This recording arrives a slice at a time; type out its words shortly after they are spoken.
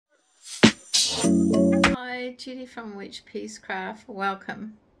Hi, Judy from Witchpeace Craft.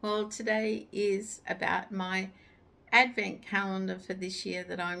 Welcome. Well, today is about my advent calendar for this year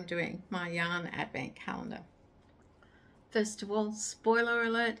that I'm doing, my yarn advent calendar. First of all, spoiler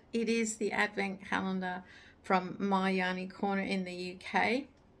alert, it is the advent calendar from My Yarny Corner in the UK.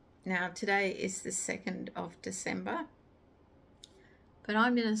 Now, today is the 2nd of December, but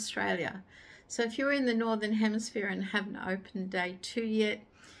I'm in Australia. So if you're in the Northern Hemisphere and haven't opened day 2 yet,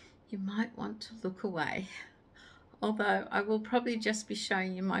 you might want to look away, although I will probably just be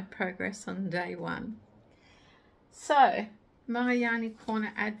showing you my progress on day 1. So, My Yarny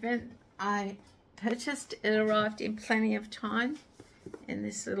Corner Advent, I purchased, it arrived in plenty of time in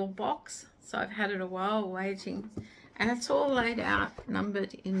this little box, so I've had it a while waiting, and it's all laid out,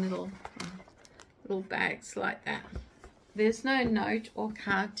 numbered in little bags like that. There's no note or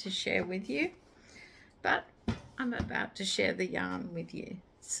card to share with you, but I'm about to share the yarn with you.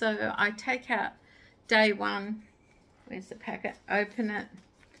 So I take out day 1, where's the packet, open it,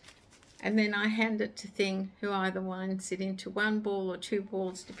 and then I hand it to Thing, who either winds it into 1 ball or 2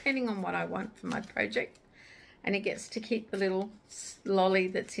 balls, depending on what I want for my project. And he gets to keep the little lolly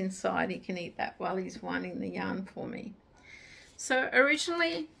that's inside. He can eat that while he's winding the yarn for me. So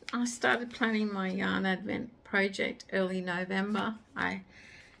originally I started planning my yarn advent project early November. I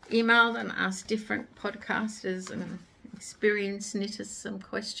emailed and asked different podcasters and experienced knitters some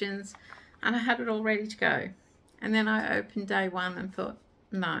questions, and I had it all ready to go. And then I opened day 1 and thought,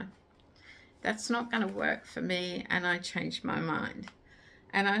 no, that's not going to work for me, and I changed my mind.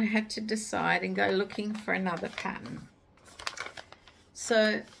 And I had to decide and go looking for another pattern.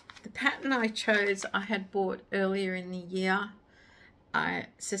 So the pattern I chose, I had bought earlier in the year.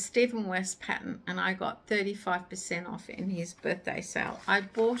 It's a Stephen West pattern, and I got 35% off in his birthday sale. I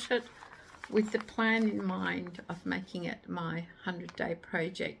bought it with the plan in mind of making it my 100-day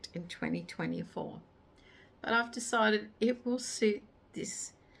project in 2024. But I've decided it will suit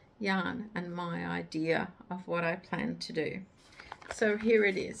this yarn and my idea of what I plan to do. So here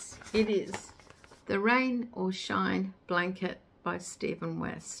it is. It is the Rain or Shine Blanket by Stephen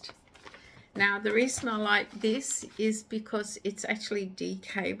West. Now, the reason I like this is because it's actually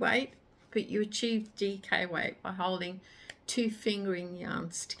DK weight, but you achieve DK weight by holding 2 fingering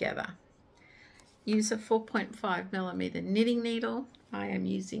yarns together. Use a 4.5mm knitting needle. I am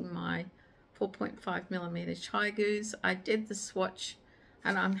using my 4.5mm Chai Goose. I did the swatch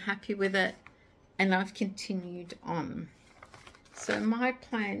and I'm happy with it, and I've continued on. So my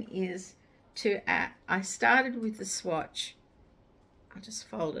plan is to I started with the swatch. I'll just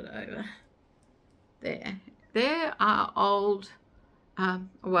fold it over. There are old,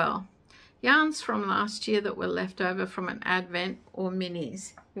 yarns from last year that were left over from an advent or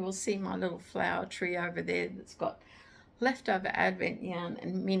minis. You will see my little flower tree over there that's got leftover advent yarn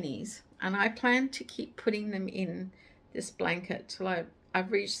and minis. And I plan to keep putting them in this blanket till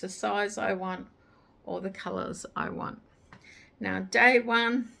I've reached the size I want or the colors I want. Now, day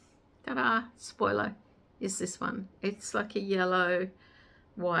 1, ta-da, spoiler, is this one. It's like a yellow,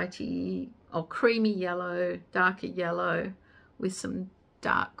 whitey, or creamy yellow, darker yellow with some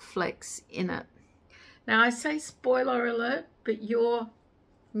dark flecks in it. Now, I say spoiler alert, but your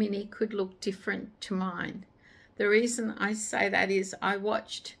mini could look different to mine. The reason I say that is I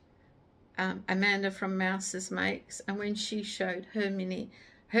watched Amanda from Mouse's Makes, and when she showed her mini,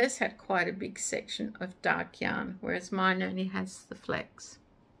 hers had quite a big section of dark yarn, whereas mine only has the flecks.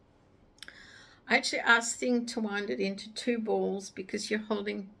 I actually asked Thing to wind it into 2 balls because you're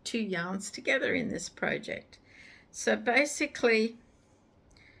holding 2 yarns together in this project. So basically,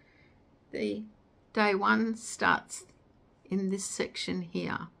 the day 1 starts in this section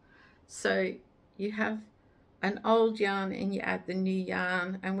here. So you have an old yarn and you add the new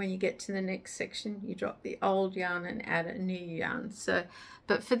yarn, and when you get to the next section you drop the old yarn and add a new yarn. So,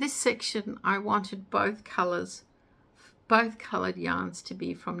 but for this section I wanted both colored yarns to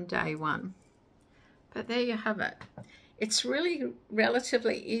be from day 1. But there you have it. It's really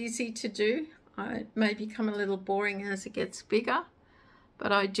relatively easy to do. It may become a little boring as it gets bigger,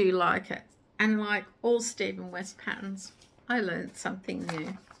 but I do like it. And like all Stephen West patterns, I learned something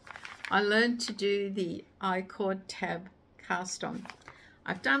new. I learned to do the I-cord tab cast on.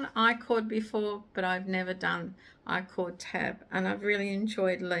 I've done I-cord before, but I've never done I-cord tab, and I've really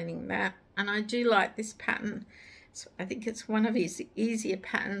enjoyed learning that. And I do like this pattern. So I think it's one of his easier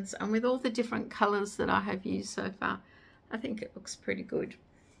patterns, and with all the different colors that I have used so far, I think it looks pretty good.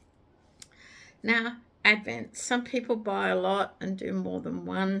 Now, Advent. Some people buy a lot and do more than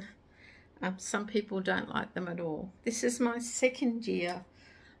one. Some people don't like them at all. This is my 2nd year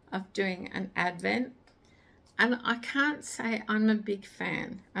of doing an Advent. And I can't say I'm a big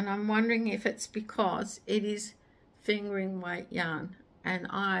fan, and I'm wondering if it's because it is fingering weight yarn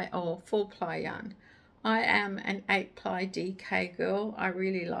or 4-ply yarn. I am an 8-ply DK girl. I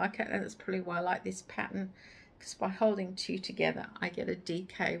really like it, and that's probably why I like this pattern, because by holding 2 together I get a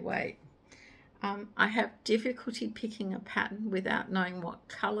DK weight. I have difficulty picking a pattern without knowing what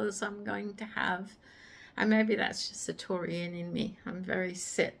colors I'm going to have, and maybe that's just the Taurian in me. I'm very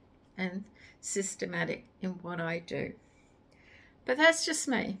set and systematic in what I do. But that's just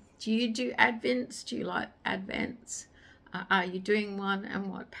me. Do you do advents? Do you like advents? Are you doing one,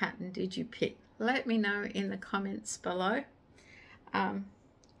 and what pattern did you pick? Let me know in the comments below.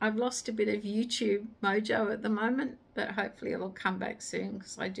 I've lost a bit of YouTube mojo at the moment, but hopefully it'll come back soon,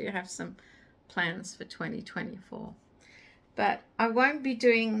 because I do have some plans for 2024. But I won't be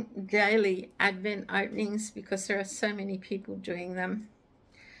doing daily advent openings because there are so many people doing them.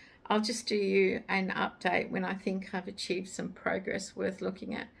 I'll just do you an update when I think I've achieved some progress worth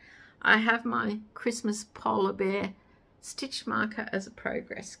looking at. I have my Christmas polar bear stitch marker as a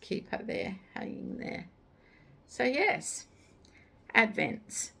progress keeper there, hanging there. So yes,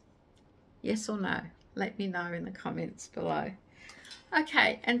 advents, yes or no? Let me know in the comments below.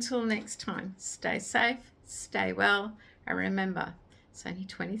 Okay, until next time, stay safe, stay well, and remember, it's only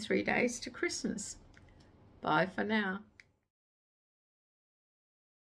 23 days to Christmas. Bye for now.